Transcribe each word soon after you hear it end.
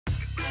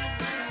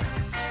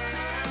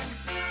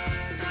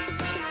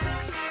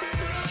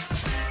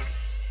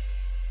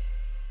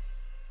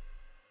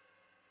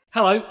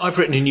Hello, I've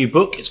written a new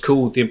book. It's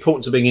called The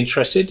Importance of Being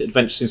Interested,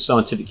 Adventures in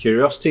Scientific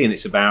Curiosity, and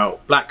it's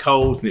about black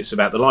holes, and it's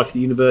about the life of the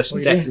universe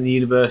and death in the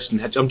universe.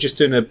 And I'm just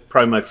doing a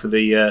promo for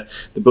the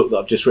book that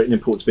I've just written,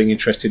 Importance of Being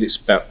Interested. It's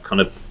about kind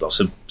of lots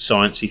of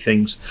sciencey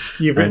things.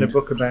 You've written a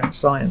book about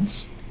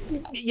science?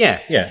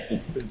 Yeah,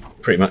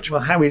 pretty much. Well,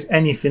 how is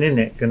anything in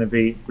it going to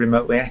be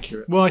remotely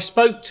accurate? Well, I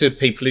spoke to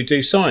people who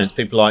do science,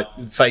 people like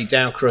Faye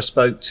Dowker I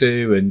spoke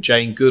to, and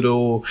Jane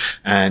Goodall,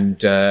 and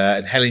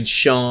Helen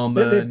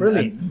Sharman. They're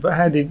brilliant. But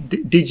how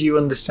did you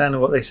understand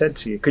what they said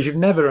to you? Because you've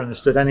never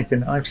understood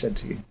anything that I've said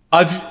to you.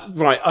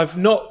 I've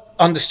not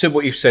understood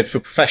what you've said for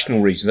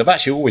professional reasons. I've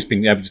actually always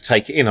been able to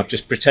take it in. I've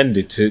just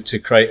pretended to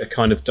create a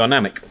kind of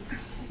dynamic.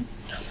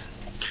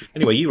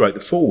 Anyway, you wrote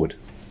the foreword.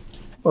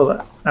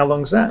 Well, how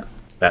long's that?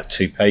 About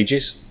 2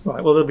 pages.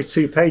 Right, well, there'll be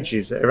 2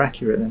 pages that are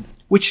accurate then.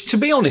 Which, to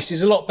be honest,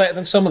 is a lot better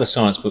than some of the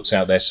science books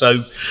out there.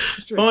 So,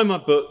 buy my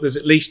book, there's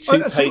at least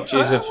 2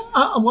 pages of...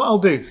 What I'll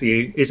do for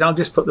you is I'll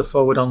just put the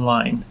foreword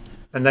online,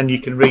 and then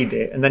you can read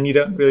it, and then you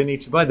don't really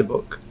need to buy the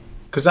book,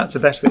 because that's the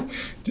best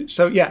bit.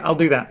 So, yeah, I'll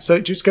do that. So,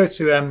 just go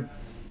to...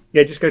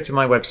 just go to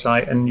my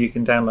website and you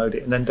can download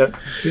it, and then don't...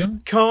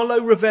 Carlo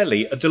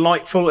Rovelli, a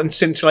delightful and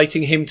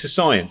scintillating hymn to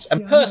science.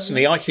 And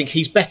personally, I think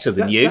he's better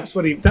than you. That's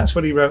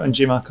what he wrote on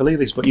Jim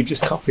Al-Khalili's book. You've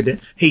just copied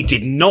it. He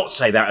did not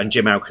say that on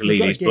Jim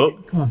Al-Khalili's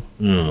book. Come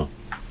on.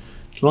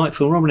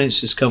 Delightful. Robin Ince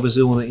discovers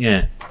all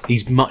that,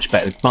 he's much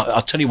better.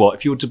 I'll tell you what,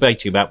 if you're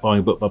debating about buying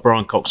a book by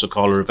Brian Cox or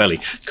Carlo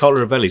Rovelli,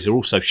 Carlo Rovelli's are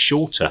also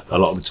shorter a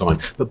lot of the time,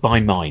 but buy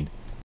mine.